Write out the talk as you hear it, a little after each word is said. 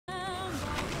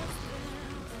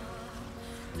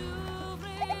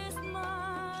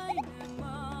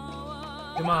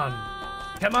Come on.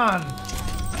 Come on.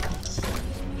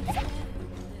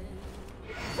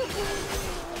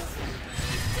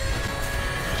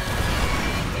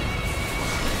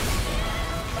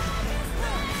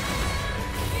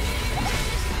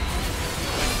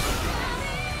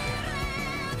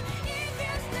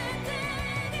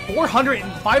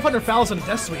 $500,000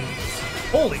 death sweep.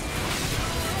 Holy.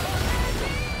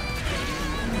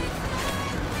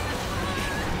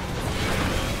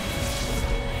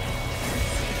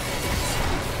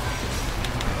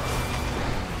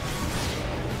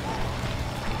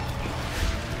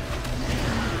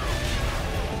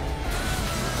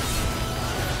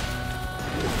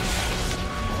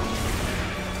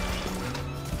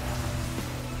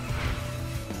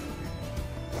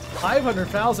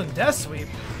 $500,000 death sweep.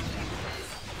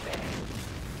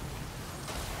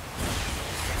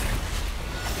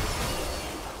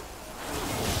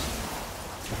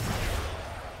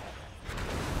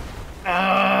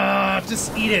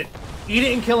 Just eat it. Eat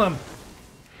it and kill him.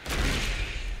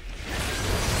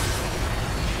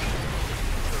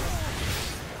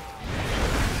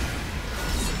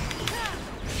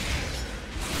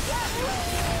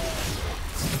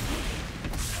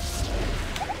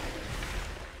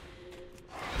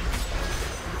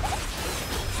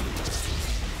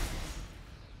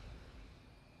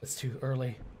 It's too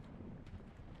early.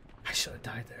 I should have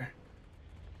died there.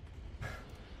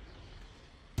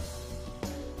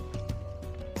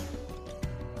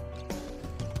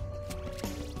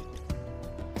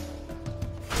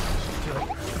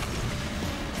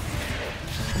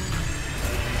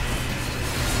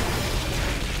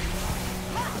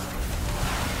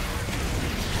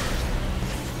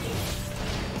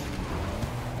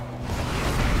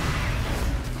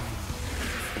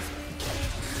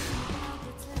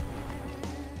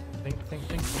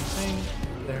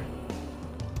 There.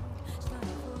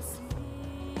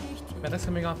 Medic's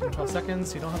coming off in 12 seconds,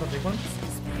 so you don't have a big one.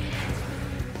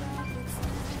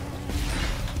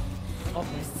 Oh,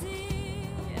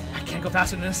 I can't go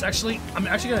faster than this, actually. I'm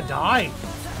actually gonna die.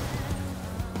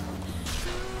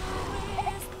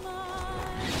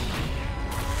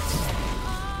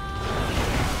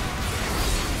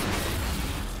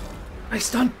 Nice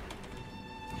stun.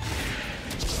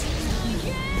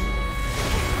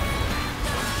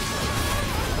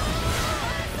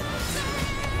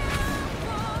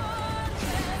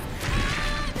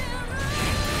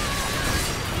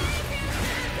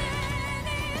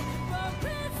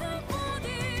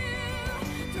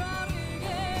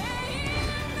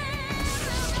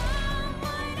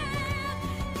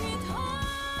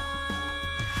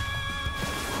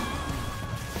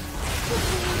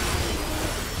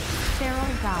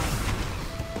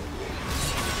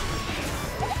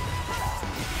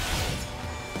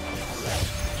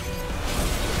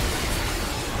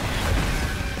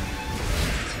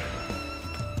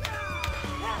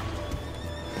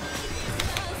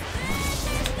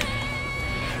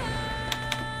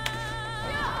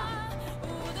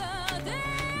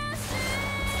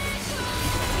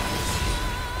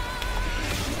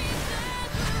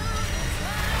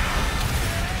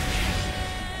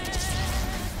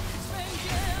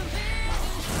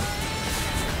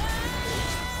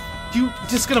 You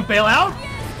just gonna bail out?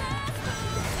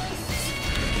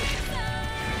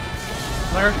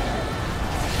 Claire?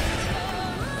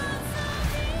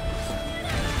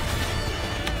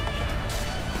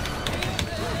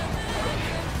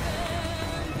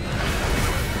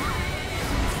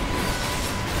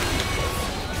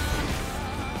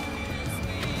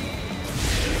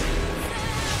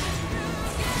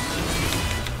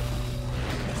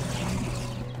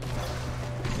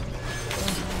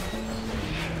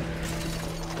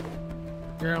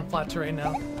 You're on flat terrain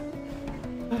now.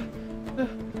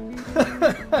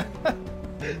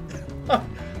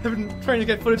 I've been trying to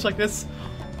get footage like this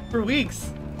for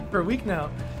weeks. For a week now.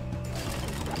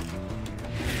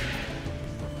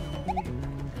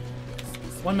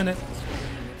 One minute.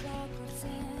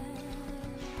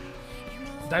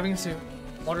 Diving suit.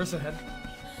 Water's ahead.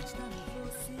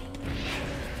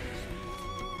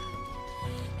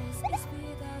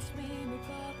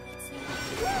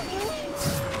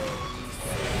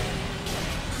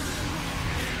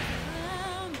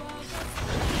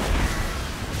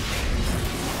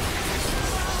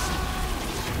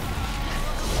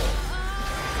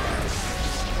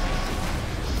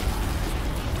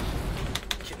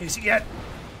 Is he yet?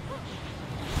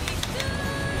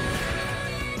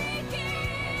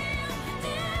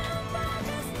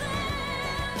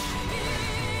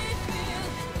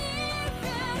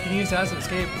 You can use that as an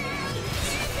escape.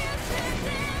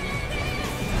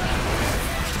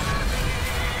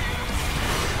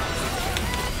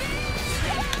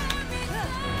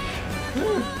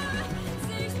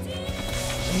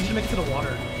 to the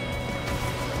water.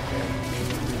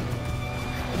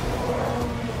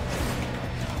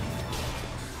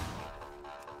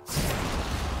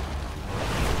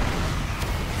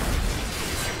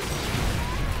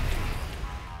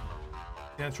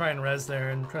 Gonna try and res there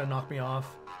and try to knock me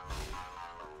off.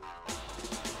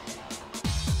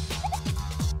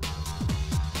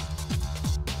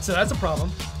 So that's a problem.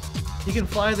 He can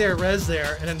fly there, res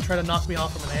there, and then try to knock me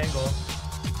off from an angle.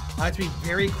 I have to be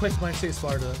very quick with my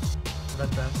spacebar to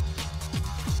prevent them.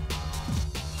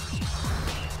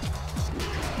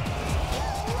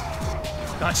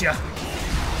 Gotcha!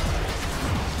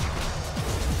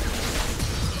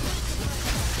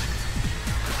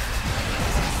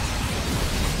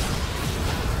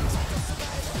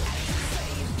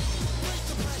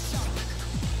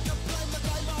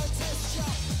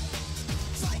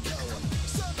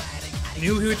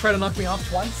 Knew he would try to knock me off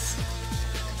twice.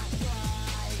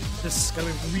 Just gotta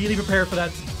be really prepared for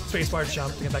that spacebar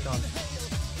jump to get back on.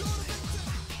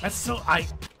 That's so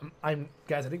I'm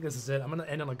guys, I think this is it. I'm gonna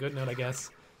end on a good note, I guess.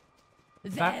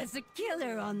 There's a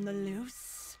killer on the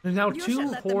loose. There's now You 2 shall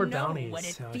let them horde know bounties what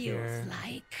it out feels here.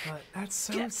 like. But that's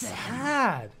so Get them.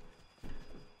 sad.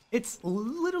 It's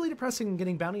literally depressing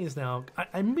getting bounties now.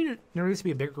 I'm mean there needs to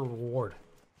be a bigger reward.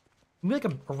 Maybe like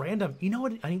a random. You know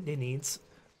what I think it needs?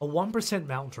 A 1%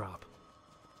 mount drop.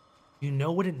 You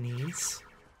know what it needs?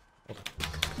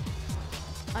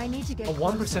 I need to get A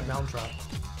 1% mount drop.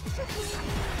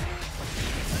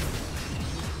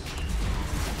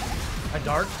 A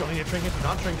dart, don't need a trinket, do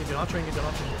not trinket, do not trinket, do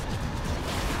not trinket.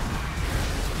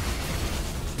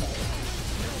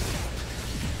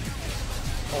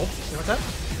 Hold, you know what that?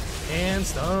 And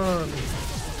stun.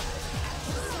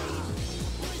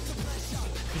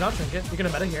 Do not trinket, you're gonna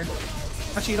meta here.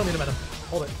 Actually, you don't need a meta.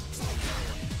 Hold it.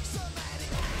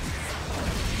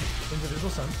 Individual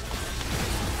stun.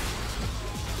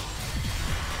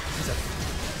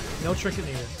 No trinket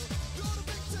needed.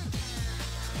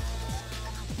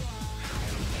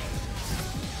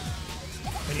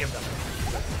 Many of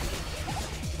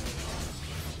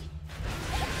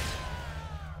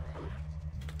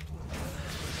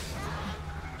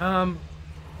them.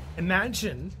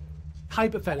 Imagine,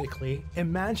 hypothetically,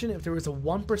 imagine if there was a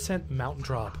 1% mount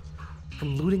drop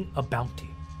from looting a bounty.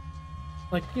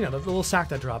 Like, you know, the little sack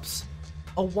that drops.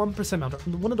 A 1% mount drop.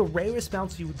 One of the rarest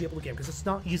mounts you would be able to get because it's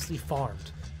not easily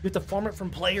farmed. You have to farm it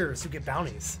from players who get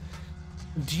bounties.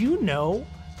 Do you know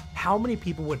how many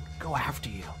people would go after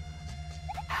you?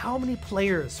 How many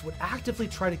players would actively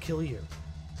try to kill you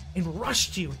and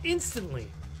rush you instantly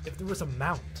if there was a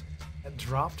mount that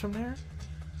dropped from there?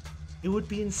 It would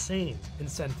be insane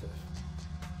incentive.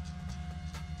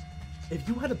 If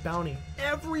you had a bounty,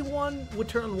 everyone would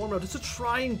turn on WARMODE just to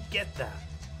try and get that.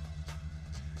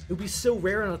 It would be so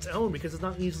rare on its own because it's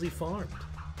not easily farmed.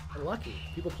 And lucky,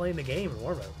 people playing the game in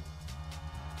WARMODE.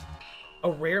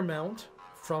 A rare mount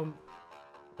from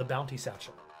the bounty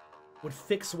satchel would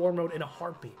fix WARMODE in a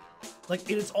heartbeat. Like,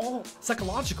 it is all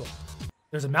psychological.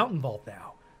 There's a mount involved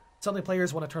now. Suddenly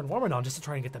players want to turn WARMODE on just to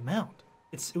try and get the mount.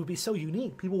 It would be so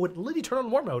unique. People would literally turn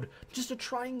on WARMODE just to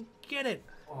try and get it.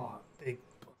 Oh,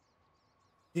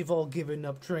 they've all given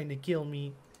up trying to kill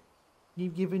me.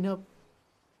 You've given up.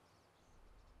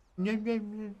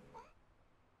 You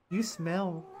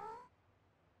smell.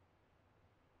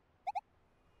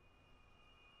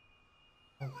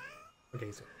 Oh,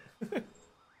 okay, so. I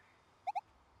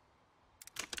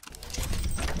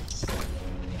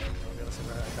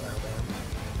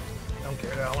don't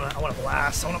care. I want to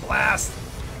blast. I want to blast.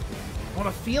 I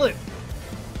want to feel it.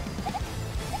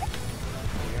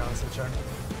 Yeah, let's try.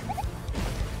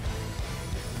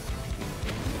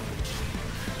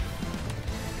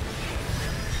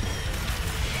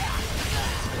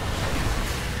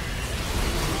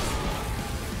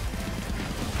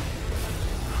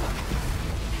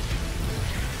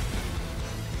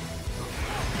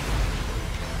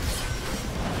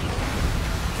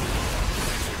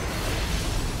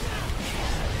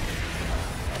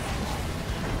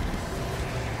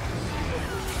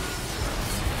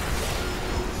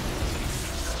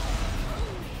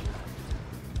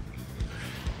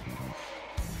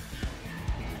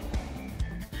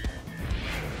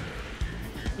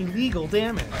 Illegal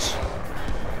damage.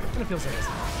 Kind of feels like this.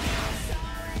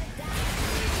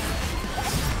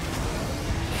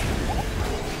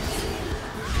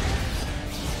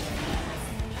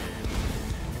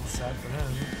 It's sad for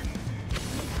him.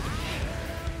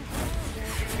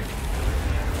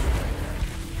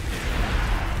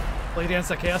 Play dance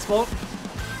that chaos bolt.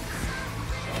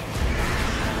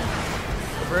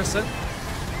 Reverse it.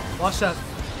 Watch that.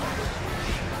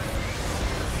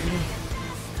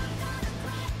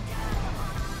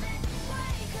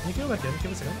 Can you go back in? Give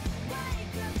me a second.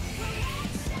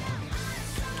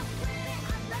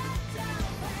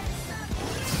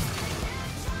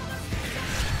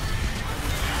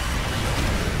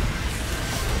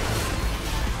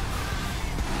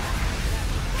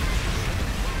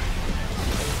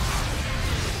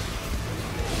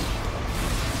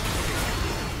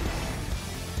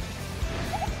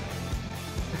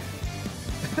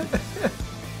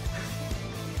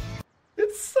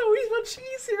 It's so much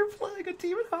easier playing a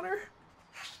Demon Hunter.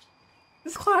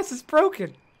 This class is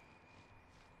broken.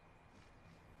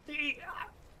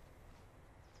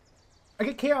 I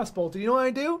get Chaos Bolt. Do you know what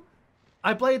I do?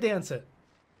 I Blade Dance it.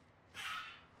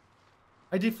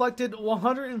 I deflected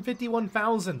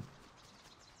 151,000.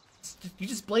 You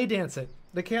just Blade Dance it.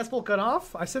 The Chaos Bolt got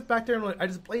off. I sit back there and I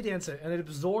just Blade Dance it, and it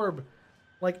absorbed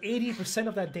like 80%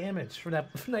 of that damage from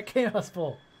that Chaos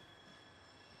Bolt.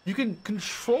 You can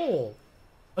control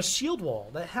a shield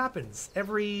wall that happens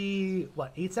every,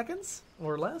 what, 8 seconds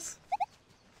or less?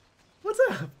 What's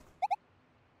up?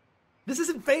 This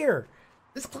isn't fair.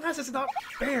 This class is not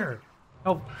fair.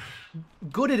 How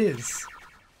good it is.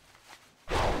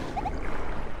 Beware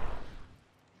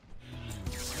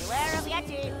of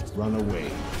Yeti. Run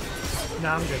away.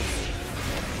 Nah, I'm good.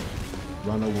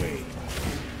 Run away.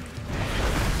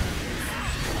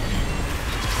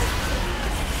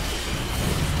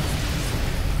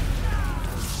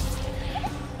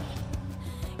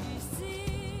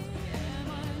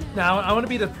 Now I want to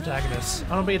be the protagonist.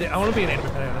 I want to be an anime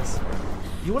protagonist.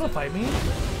 You want to fight me? Oh,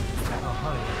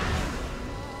 honey.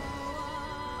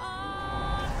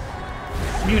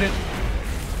 Mute it.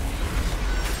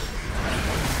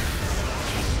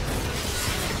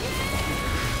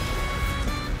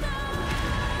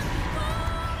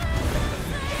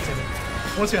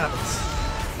 I want to see what happens.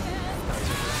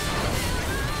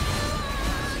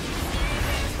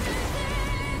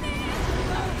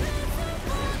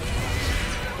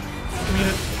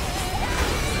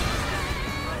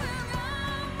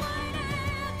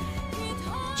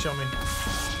 Show me.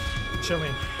 Show me.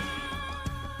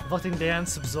 Reflecting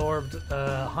Dance absorbed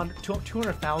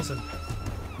 200,000.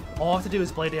 All I have to do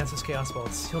is Blade Dance his Chaos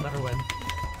Bolts. He'll never win.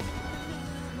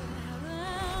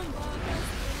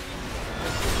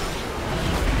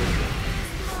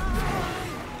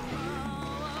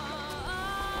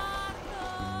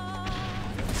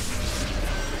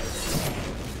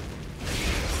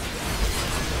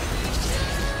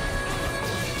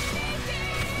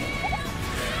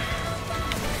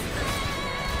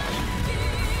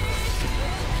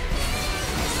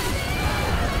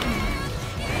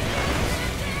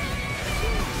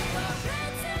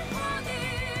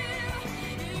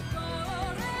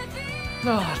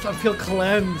 Oh, I feel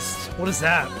cleansed. What is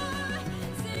that?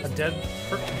 A dead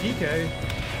DK.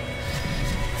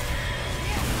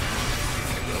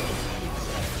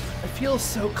 I feel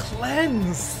so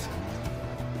cleansed.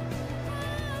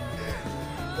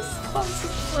 This class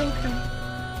is broken.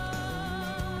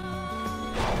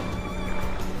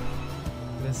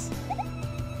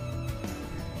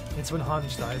 It's when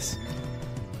Hanj dies.